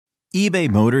eBay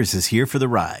Motors is here for the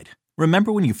ride.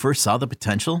 Remember when you first saw the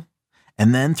potential?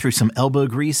 And then through some elbow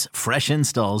grease, fresh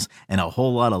installs, and a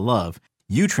whole lot of love,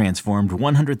 you transformed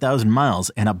 100,000 miles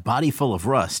and a body full of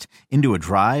rust into a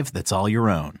drive that's all your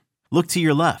own. Look to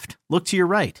your left. Look to your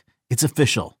right. It's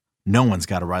official. No one's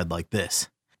got a ride like this.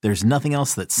 There's nothing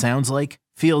else that sounds like,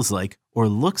 feels like, or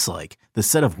looks like the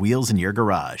set of wheels in your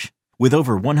garage. With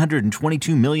over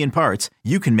 122 million parts,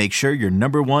 you can make sure your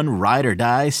number one ride or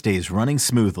die stays running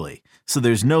smoothly. So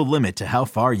there's no limit to how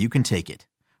far you can take it.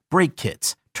 Brake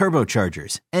kits,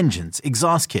 turbochargers, engines,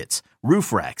 exhaust kits,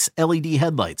 roof racks, LED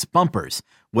headlights, bumpers,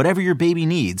 whatever your baby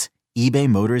needs, eBay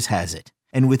Motors has it.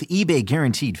 And with eBay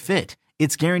Guaranteed Fit,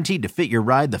 it's guaranteed to fit your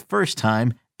ride the first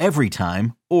time, every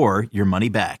time, or your money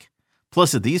back.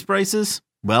 Plus at these prices,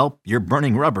 well, you're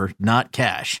burning rubber, not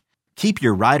cash. Keep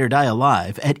your ride or die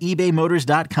alive at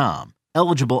ebaymotors.com.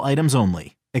 Eligible items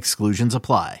only. Exclusions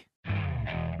apply.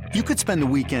 You could spend the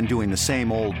weekend doing the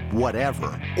same old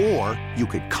whatever, or you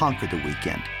could conquer the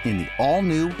weekend in the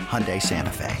all-new Hyundai Santa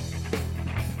Fe.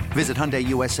 Visit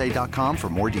HyundaiUSA.com for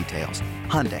more details.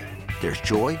 Hyundai, there's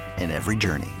joy in every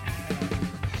journey.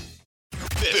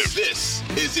 This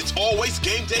is It's Always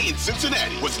Game Day in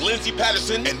Cincinnati with Lindsey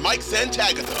Patterson and Mike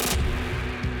Santagata.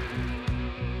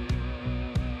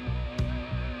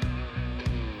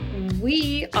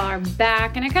 We are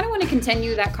back, and I kind of want to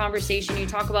continue that conversation. You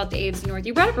talk about the AFC North.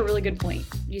 You brought up a really good point.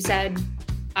 You said,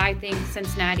 I think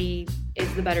Cincinnati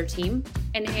is the better team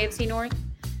in the AFC North,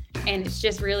 and it's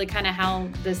just really kind of how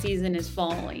the season is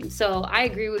falling. So I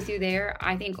agree with you there.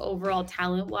 I think overall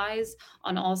talent-wise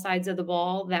on all sides of the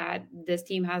ball that this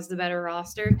team has the better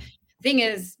roster. Thing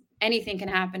is, anything can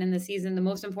happen in the season. The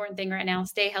most important thing right now,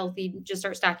 stay healthy, just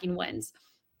start stacking wins.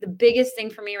 The biggest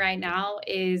thing for me right now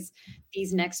is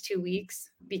these next 2 weeks,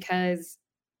 because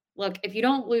look, if you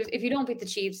don't beat the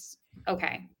Chiefs,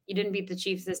 okay, you didn't beat the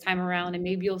Chiefs this time around, and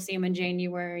maybe you'll see them in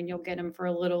January and you'll get them for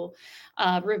a little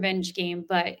revenge game.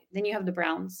 But then you have the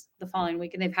Browns the following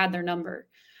week, and they've had their number.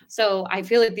 So I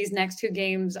feel like these next two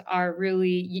games are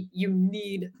really, you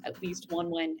need at least one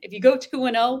win. If you go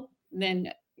 2-0,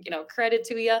 then credit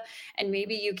to you, and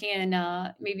maybe you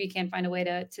can find a way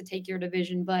to take your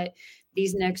division. But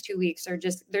these next 2 weeks are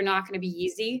they're not going to be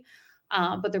easy,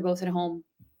 but they're both at home.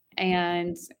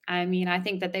 And I mean, I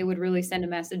think that they would really send a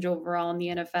message overall in the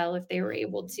NFL if they were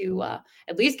able to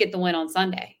at least get the win on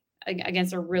Sunday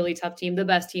against a really tough team, the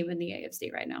best team in the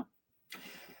AFC right now.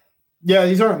 Yeah,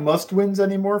 these aren't must wins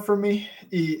anymore for me.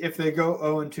 If they go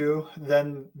 0-2,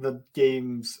 then the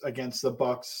games against the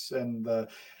Bucs and the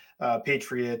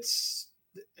Patriots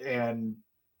and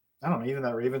I don't know, even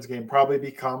that Ravens game probably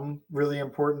become really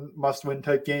important must-win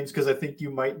type games, because I think you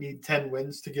might need 10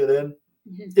 wins to get in.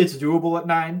 Mm-hmm. It's doable at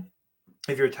 9.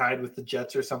 If you're tied with the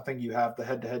Jets or something, you have the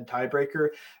head-to-head tiebreaker.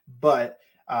 But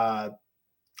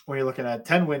when you're looking at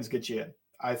 10 wins get you in.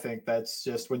 I think that's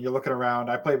just when you're looking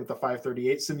around. I played with the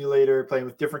 538 simulator, playing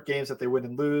with different games that they win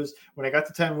and lose. When I got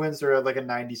to 10 wins, they're at like a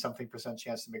 90-something%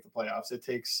 chance to make the playoffs. It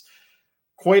takes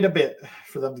quite a bit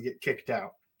for them to get kicked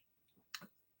out,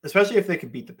 especially if they can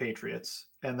beat the Patriots,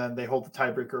 and then they hold the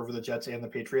tiebreaker over the Jets and the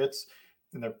Patriots.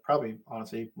 And they're probably,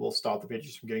 honestly, will stop the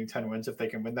Patriots from getting 10 wins if they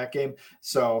can win that game.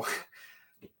 So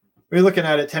we're looking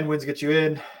at it, 10 wins get you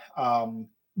in.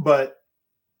 But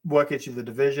what gets you the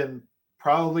division?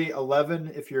 Probably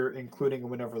 11 if you're including a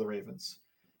win over the Ravens.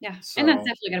 Yeah, so, and that's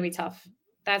definitely going to be tough.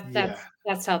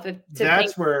 That's tough.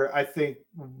 That's where I think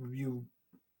you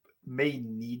may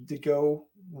need to go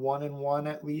 1-1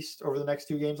 at least over the next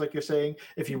 2 games, like you're saying,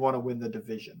 if you want to win the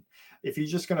division. If you're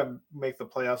just going to make the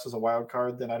playoffs as a wild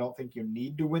card, then I don't think you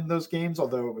need to win those games,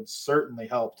 although it would certainly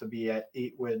help to be at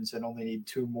 8 wins and only need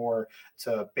 2 more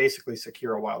to basically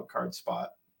secure a wild card spot.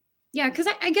 Yeah, because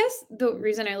I guess the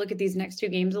reason I look at these next 2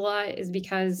 games a lot is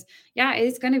because,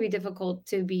 it's going to be difficult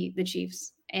to beat the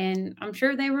Chiefs. And I'm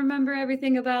sure they remember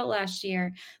everything about last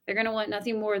year. They're going to want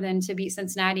nothing more than to beat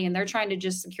Cincinnati, and they're trying to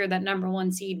just secure that number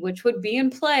 1 seed, which would be in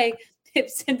play if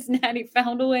Cincinnati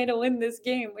found a way to win this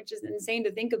game, which is insane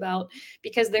to think about,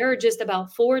 because there are just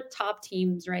about 4 top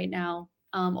teams right now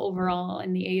overall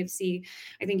in the AFC.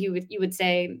 I think you would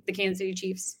say the Kansas City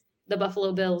Chiefs, the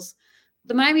Buffalo Bills.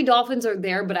 The Miami Dolphins are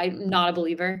there, but I'm not a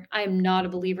believer. I am not a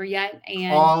believer yet.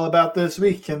 And all about this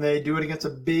week. Can they do it against a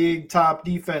big top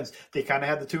defense? They kind of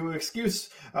had the Tua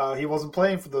excuse. He wasn't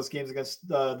playing for those games against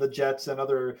the Jets and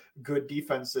other good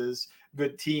defenses,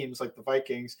 good teams like the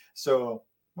Vikings. So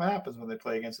what happens when they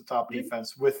play against a top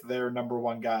defense with their number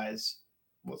 1 guys?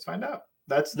 Let's find out.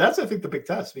 That's I think the big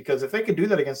test, because if they could do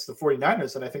that against the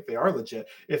 49ers, then I think they are legit.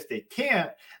 If they can't,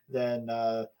 then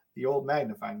the old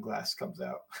magnifying glass comes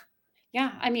out.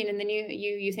 Yeah, I mean, and then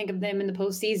you think of them in the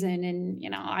postseason, and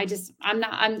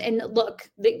and look,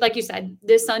 like you said,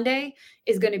 this Sunday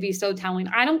is going to be so telling.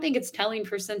 I don't think it's telling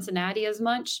for Cincinnati as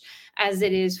much as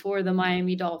it is for the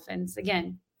Miami Dolphins.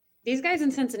 Again, these guys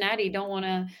in Cincinnati don't want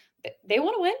to. They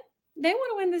want to win. They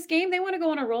want to win this game. They want to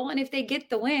go on a roll, and if they get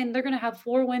the win, they're going to have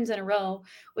 4 wins in a row,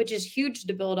 which is huge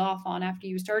to build off on after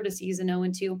you start a season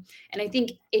 0-2. And I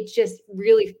think it just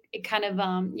really, it kind of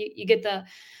you get the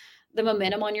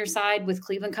momentum on your side with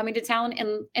Cleveland coming to town.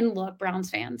 And look, Browns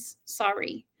fans,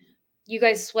 sorry. You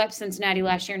guys swept Cincinnati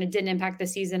last year and it didn't impact the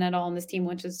season at all. And this team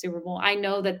went to the Super Bowl. I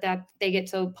know that they get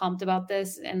so pumped about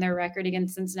this and their record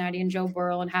against Cincinnati and Joe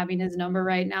Burrow and having his number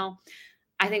right now.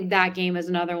 I think that game is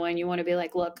another one you want to be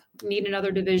like, look, need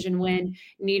another division win,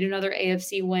 need another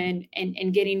AFC win,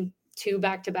 and getting 2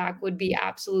 back-to-back would be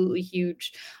absolutely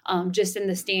huge, just in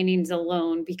the standings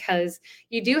alone, because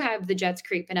you do have the Jets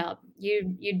creeping up.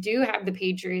 You do have the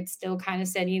Patriots still kind of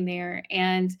sitting there.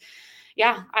 And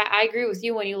yeah, I agree with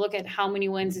you when you look at how many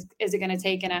wins is it going to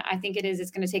take. And I think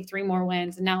it's going to take 3 more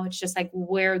wins. And now it's just like,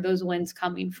 where are those wins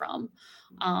coming from?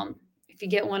 If you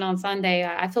get one on Sunday,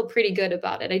 I feel pretty good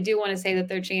about it. I do want to say that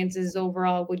their chances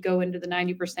overall would go into the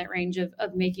 90% range of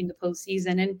making the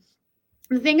postseason. And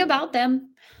the thing about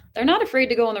them, they're not afraid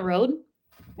to go on the road.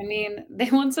 I mean, they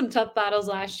won some tough battles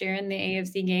last year in the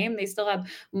AFC game. They still have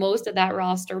most of that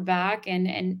roster back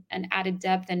and added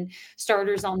depth and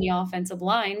starters on the offensive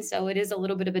line. So it is a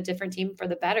little bit of a different team for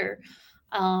the better.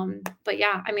 But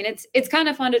yeah, I mean, it's kind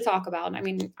of fun to talk about. I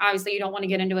mean, obviously you don't want to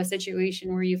get into a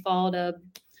situation where you fall to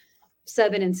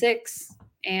 7-6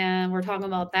 and we're talking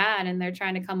about that, and they're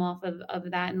trying to come off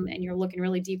of that, and you're looking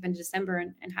really deep in December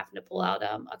and having to pull out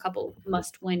a couple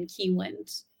must-win key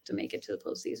wins to make it to the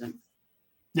postseason.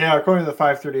 Yeah, according to the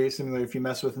 538 simulator, if you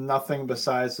mess with nothing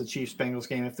besides the Chiefs-Bengals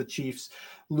game, if the Chiefs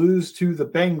lose to the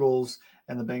Bengals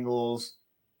and the Bengals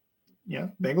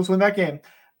win that game,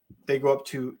 they go up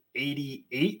to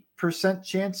 88%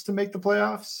 chance to make the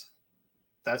playoffs.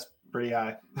 That's pretty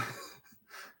high.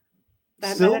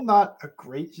 Still not a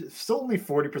great, still only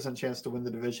 40% chance to win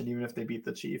the division, even if they beat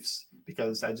the Chiefs,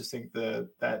 because I just think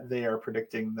that they are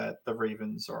predicting that the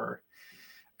Ravens are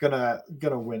gonna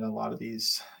win a lot of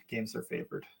these games they're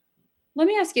favored. Let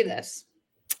me ask you this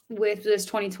with this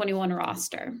 2021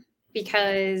 roster,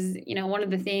 because one of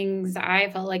the things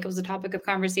I felt like it was a topic of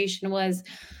conversation was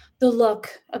the look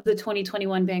of the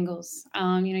 2021 Bengals.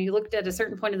 You looked at a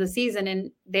certain point of the season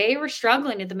and they were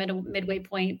struggling at the midway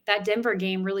point. That Denver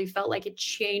game really felt like it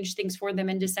changed things for them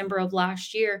in December of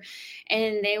last year.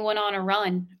 And they went on a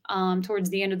run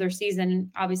towards the end of their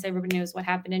season. Obviously, everybody knows what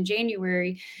happened in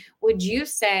January. Would you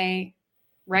say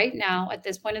right now at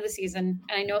this point of the season,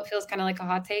 and I know it feels kind of like a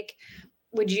hot take,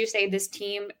 would you say this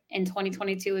team in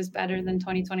 2022 is better than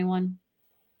 2021?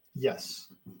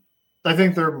 Yes. I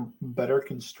think they're better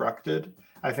constructed.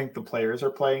 I think the players are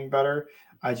playing better.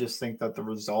 I just think that the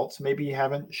results maybe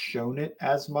haven't shown it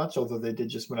as much, although they did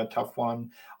just win a tough one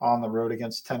on the road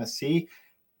against Tennessee.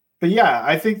 But yeah,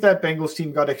 I think that Bengals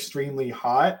team got extremely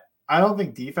hot. I don't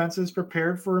think defense is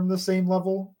prepared for him the same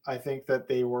level. I think that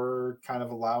they were kind of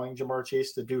allowing Jamar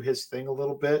Chase to do his thing a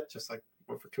little bit, just like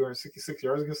for 266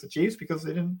 yards against the Chiefs, because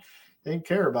they didn't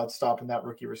care about stopping that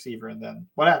rookie receiver. And then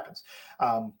what happens?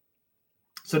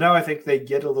 So now I think they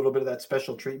get a little bit of that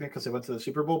special treatment because they went to the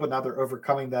Super Bowl, but now they're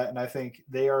overcoming that. And I think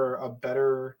they are a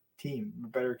better team,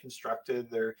 better constructed.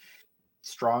 They're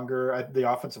stronger. The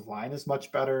offensive line is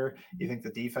much better. You think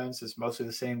the defense is mostly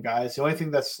the same guys. The only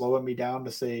thing that's slowing me down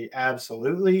to say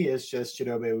absolutely is just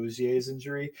Chidobe Uzie's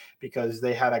injury, because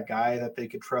they had a guy that they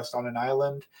could trust on an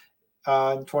island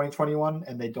in 2021,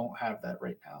 and they don't have that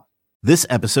right now. This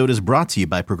episode is brought to you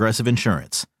by Progressive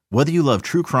Insurance. Whether you love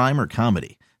true crime or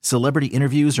comedy, celebrity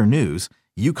interviews or news,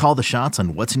 you call the shots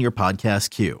on what's in your podcast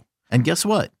queue. And guess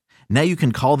what? Now you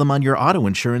can call them on your auto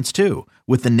insurance too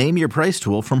with the Name Your Price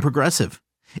tool from Progressive.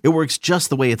 It works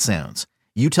just the way it sounds.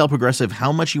 You tell Progressive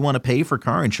how much you want to pay for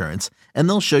car insurance, and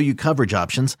they'll show you coverage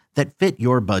options that fit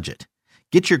your budget.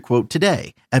 Get your quote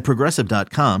today at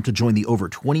Progressive.com to join the over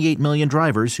 28 million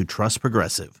drivers who trust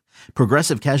Progressive.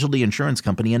 Progressive Casualty Insurance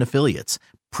Company and Affiliates.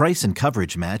 Price and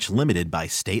coverage match limited by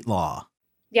state law.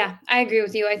 Yeah, I agree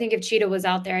with you. I think if Cheetah was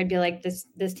out there, I'd be like,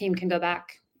 this team can go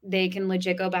back. They can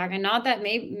legit go back. And not that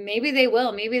maybe they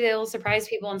will. Maybe they'll surprise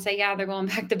people and say, yeah, they're going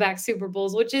back-to-back Super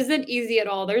Bowls, which isn't easy at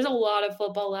all. There's a lot of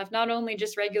football left, not only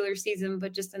just regular season,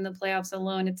 but just in the playoffs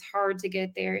alone. It's hard to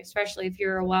get there, especially if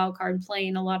you're a wild card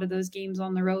playing a lot of those games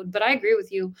on the road. But I agree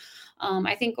with you.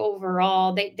 I think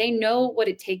overall, they know what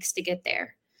it takes to get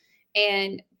there.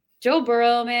 And Joe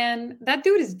Burrow, man, that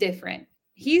dude is different.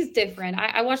 He's different.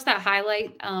 I watched that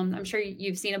highlight. I'm sure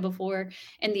you've seen it before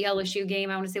in the LSU game.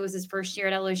 I want to say it was his first year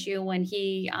at LSU when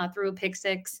he threw a pick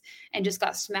six and just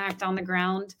got smacked on the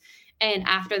ground. And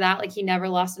after that, like he never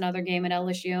lost another game at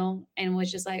LSU and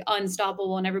was just like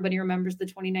unstoppable. And everybody remembers the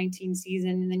 2019 season.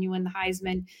 And then you win the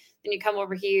Heisman. Then you come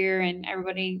over here and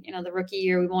everybody, the rookie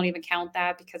year, we won't even count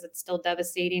that because it's still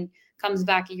devastating. Comes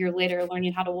back a year later,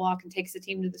 learning how to walk and takes the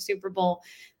team to the Super Bowl.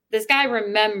 This guy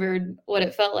remembered what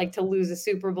it felt like to lose a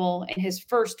Super Bowl in his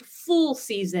first full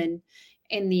season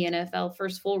in the NFL,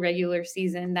 first full regular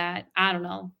season. That, I don't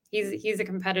know, he's a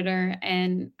competitor.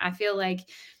 And I feel like,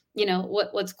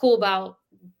 what's cool about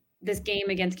this game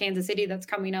against Kansas City that's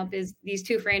coming up is these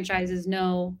two franchises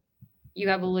know you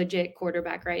have a legit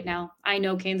quarterback right now. I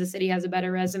know Kansas City has a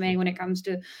better resume when it comes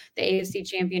to the AFC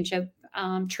Championship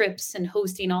trips and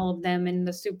hosting all of them, and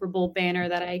the Super Bowl banner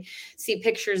that I see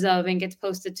pictures of and gets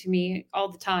posted to me all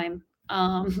the time.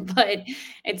 But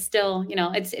it's still,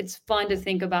 it's fun to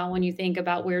think about when you think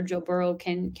about where Joe Burrow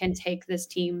can take this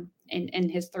team in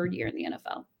his third year in the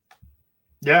NFL.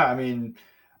 Yeah, I mean,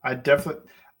 I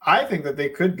think that they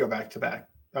could go back to back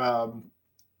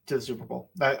to the Super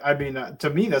Bowl. I mean, to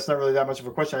me, that's not really that much of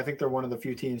a question. I think they're one of the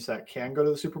few teams that can go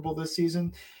to the Super Bowl this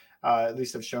season. At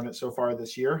least have shown it so far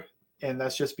this year. And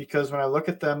that's just because when I look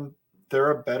at them,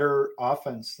 they're a better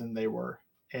offense than they were.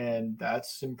 And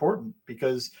that's important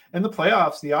because in the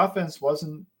playoffs, the offense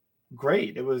wasn't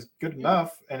great. It was good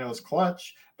enough and it was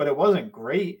clutch, but it wasn't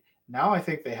great. Now I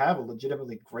think they have a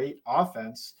legitimately great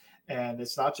offense. And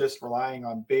it's not just relying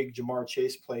on big Jamar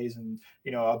Chase plays and,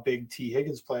 a big T.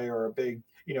 Higgins play or a big,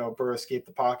 Burrow escape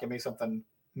the pocket, make something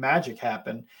magic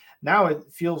happen. Now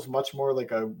it feels much more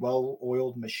like a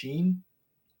well-oiled machine.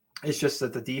 It's just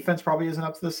that the defense probably isn't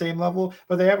up to the same level,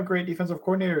 but they have a great defensive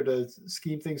coordinator to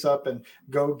scheme things up and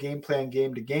go game plan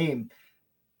game to game.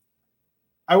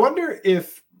 I wonder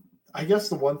I guess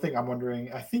the one thing I'm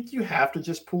wondering, I think you have to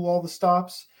just pull all the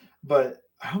stops, but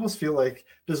I almost feel like,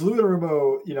 does Lou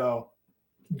Anarumo,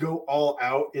 go all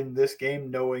out in this game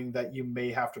knowing that you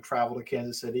may have to travel to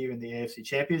Kansas City in the AFC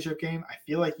Championship game? I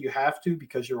feel like you have to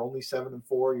because you're only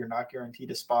 7-4. You're not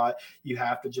guaranteed a spot. You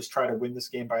have to just try to win this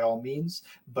game by all means.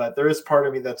 But there is part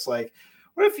of me that's like,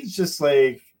 what if he's just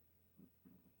like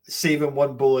saving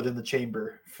one bullet in the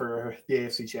chamber for the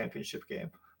AFC Championship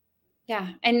game? Yeah.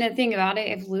 And the thing about it,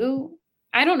 if Lou,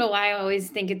 I don't know why I always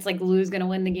think it's like Lou's going to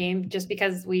win the game just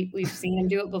because we've seen him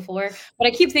do it before. But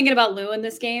I keep thinking about Lou in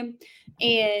this game.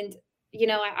 And,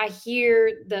 I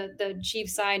hear the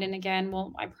Chiefs side. And again,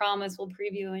 I promise we'll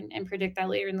preview and predict that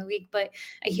later in the week. But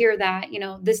I hear that,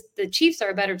 the Chiefs are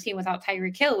a better team without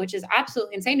Tyreek Hill, which is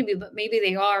absolutely insane to me. But maybe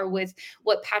they are with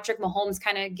what Patrick Mahomes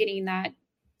kind of getting that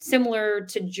similar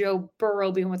to Joe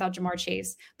Burrow being without Jamar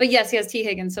Chase. But yes, he has T.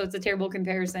 Higgins, so it's a terrible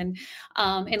comparison.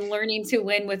 And learning to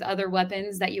win with other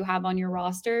weapons that you have on your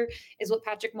roster is what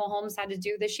Patrick Mahomes had to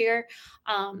do this year.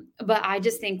 But I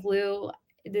just think Lou,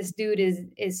 this dude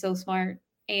is so smart.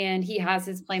 And he has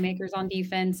his playmakers on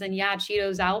defense. And yeah,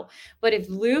 Cheeto's out. But if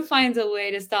Lou finds a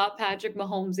way to stop Patrick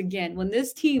Mahomes again, when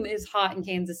this team is hot in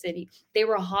Kansas City, they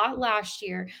were hot last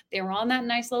year. They were on that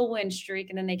nice little win streak.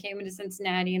 And then they came into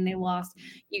Cincinnati and they lost.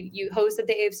 You hosted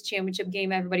the AFC Championship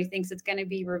game. Everybody thinks it's going to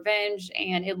be revenge.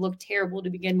 And it looked terrible to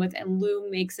begin with. And Lou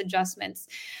makes adjustments.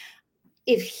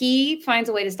 If he finds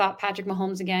a way to stop Patrick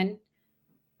Mahomes again,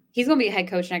 he's going to be a head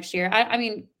coach next year. I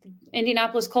mean,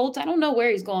 Indianapolis Colts, I don't know where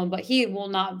he's going, but he will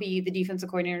not be the defensive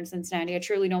coordinator in Cincinnati. I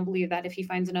truly don't believe that if he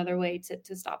finds another way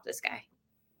to stop this guy.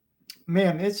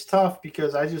 Man, it's tough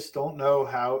because I just don't know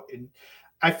how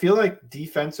I feel like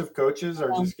defensive coaches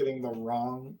are just getting the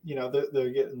wrong, they're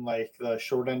getting like the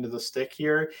short end of the stick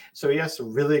here. So he has to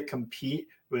really compete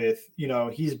with,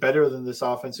 he's better than this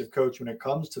offensive coach when it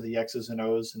comes to the X's and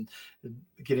O's and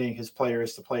getting his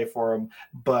players to play for him.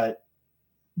 But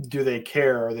do they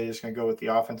care? Or are they just going to go with the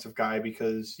offensive guy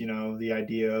because, the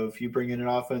idea of you bring in an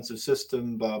offensive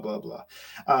system, blah, blah,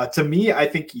 blah. To me, I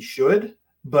think he should,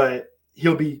 but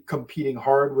he'll be competing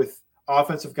hard with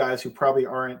offensive guys who probably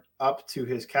aren't up to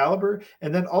his caliber.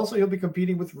 And then also he'll be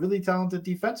competing with really talented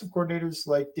defensive coordinators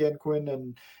like Dan Quinn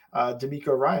and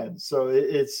D'Amico Ryan. So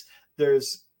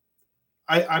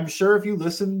I'm sure if you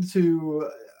listen to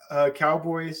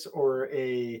Cowboys or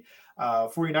a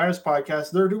 49ers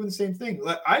podcast, they're doing the same thing.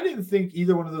 I didn't think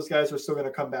either one of those guys were still going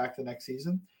to come back the next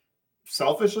season.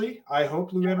 Selfishly, I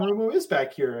hope Lou Anarumo is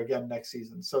back here again next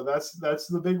season. So that's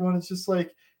the big one. It's just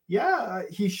like, yeah,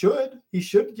 he should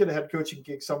get a head coaching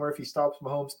gig somewhere if he stops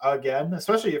Mahomes again,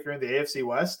 especially if you're in the AFC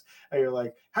West and you're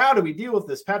like, how do we deal with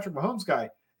this Patrick Mahomes guy?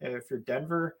 If you're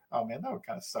Denver, oh man, that would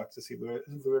kind of suck to see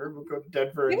Luter go to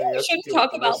Denver and Maybe we should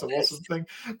talk about this Wilson thing.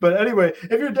 But anyway,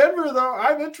 if you're Denver though,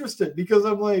 I'm interested because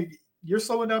I'm like, you're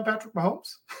slowing down Patrick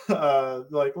Mahomes.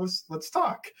 Like let's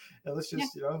talk and let's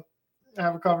just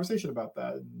have a conversation about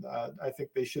that. And I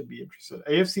think they should be interested.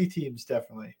 AFC teams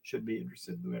definitely should be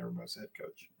interested in Lou Anarumo, head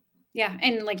coach. Yeah,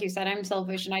 and like you said, I'm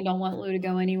selfish and I don't want Lou to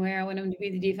go anywhere. I want him to be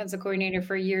the defensive coordinator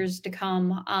for years to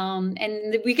come.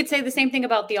 And we could say the same thing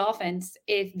about the offense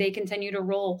if they continue to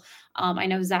roll. I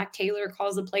know Zach Taylor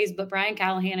calls the plays, but Brian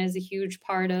Callahan is a huge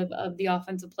part of the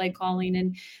offensive play calling,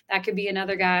 and that could be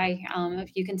another guy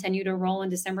if you continue to roll in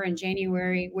December and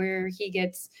January where he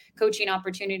gets coaching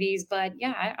opportunities. But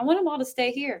yeah, I want them all to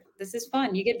stay here. This is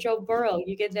fun. You get Joe Burrow.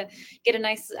 You get to get a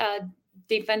nice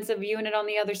defensive unit on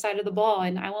the other side of the ball.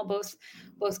 And I want both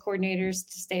coordinators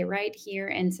to stay right here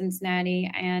in Cincinnati.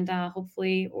 And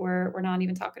hopefully we're not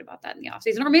even talking about that in the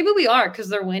offseason. Or maybe we are because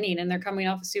they're winning and they're coming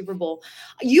off a Super Bowl.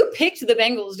 You picked the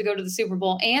Bengals to go to the Super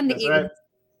Bowl and the Eagles. Right.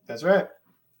 That's right.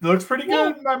 It looks pretty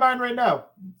good in my mind right now.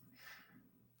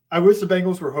 I wish the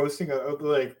Bengals were hosting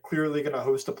clearly going to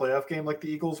host a playoff game like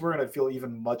the Eagles were, and I feel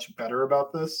even much better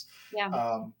about this.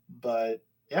 Yeah. But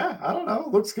yeah, I don't know. It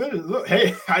looks good.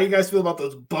 Hey, how you guys feel about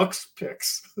those Bucs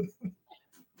picks?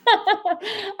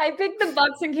 I picked the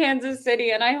Bucs in Kansas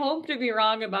City, and I hope to be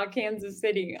wrong about Kansas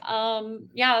City.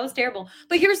 Yeah, it was terrible.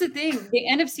 But here's the thing: the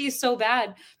NFC is so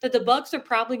bad that the Bucs are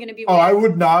probably going to be. Oh, I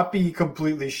would not be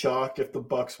completely shocked if the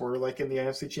Bucs were like in the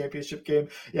NFC Championship game.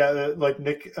 Yeah, like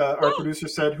Nick, our producer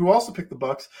said, who also picked the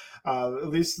Bucs. At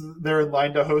least they're in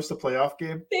line to host a playoff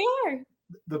game. They are.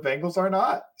 The Bengals are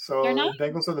not. So not? The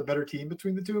Bengals are the better team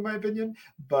between the two, in my opinion.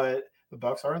 But the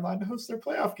Bucs are in line to host their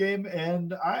playoff game,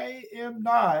 and I am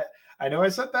not. I know I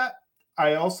said that.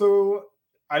 I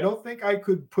don't think I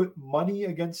could put money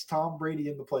against Tom Brady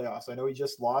in the playoffs. I know he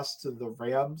just lost to the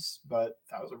Rams, but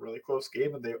that was a really close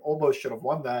game, and they almost should have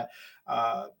won that.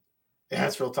 Yeah,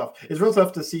 it's real tough. It's real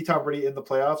tough to see Tom Brady in the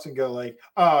playoffs and go like,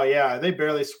 oh yeah, they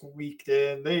barely squeaked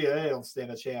in. They don't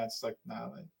stand a chance. Like,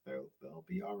 no, they'll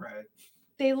be all right.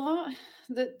 They lost.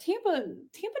 The Tampa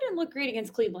didn't look great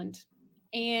against Cleveland.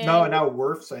 And no, and now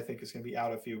Wirfs, I think, is going to be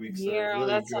out a few weeks. Yeah, really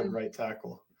that's good right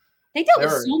tackle. They dealt with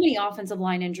so many offensive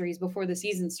line injuries before the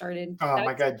season started. Oh,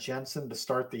 my God, Jensen to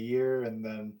start the year, and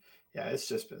then it's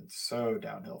just been so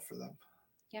downhill for them.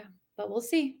 Yeah, but we'll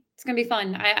see. It's going to be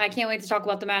fun. I can't wait to talk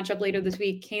about the matchup later this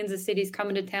week. Kansas City's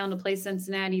coming to town to play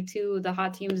Cincinnati, two of the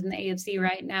hot teams in the AFC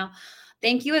right now.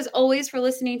 Thank you, as always, for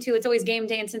listening to It's Always Game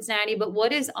Day in Cincinnati. But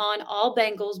what is on all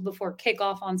Bengals before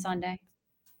kickoff on Sunday?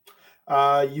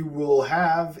 You will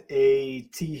have a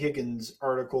T. Higgins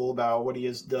article about what he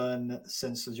has done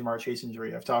since the Jamar Chase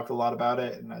injury. I've talked a lot about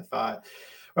it, and I thought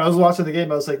when I was watching the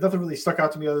game, I was like, nothing really stuck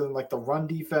out to me other than like the run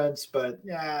defense. But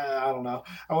yeah, I don't know.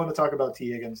 I want to talk about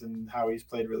T. Higgins and how he's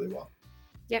played really well.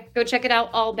 Yeah, go check it out.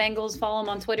 All Bengals. Follow him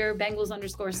on Twitter,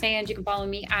 Bengals_Sands. You can follow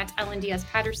me at LNDS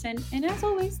Patterson. And as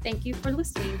always, thank you for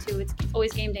listening to It's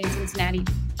Always Game Day in Cincinnati.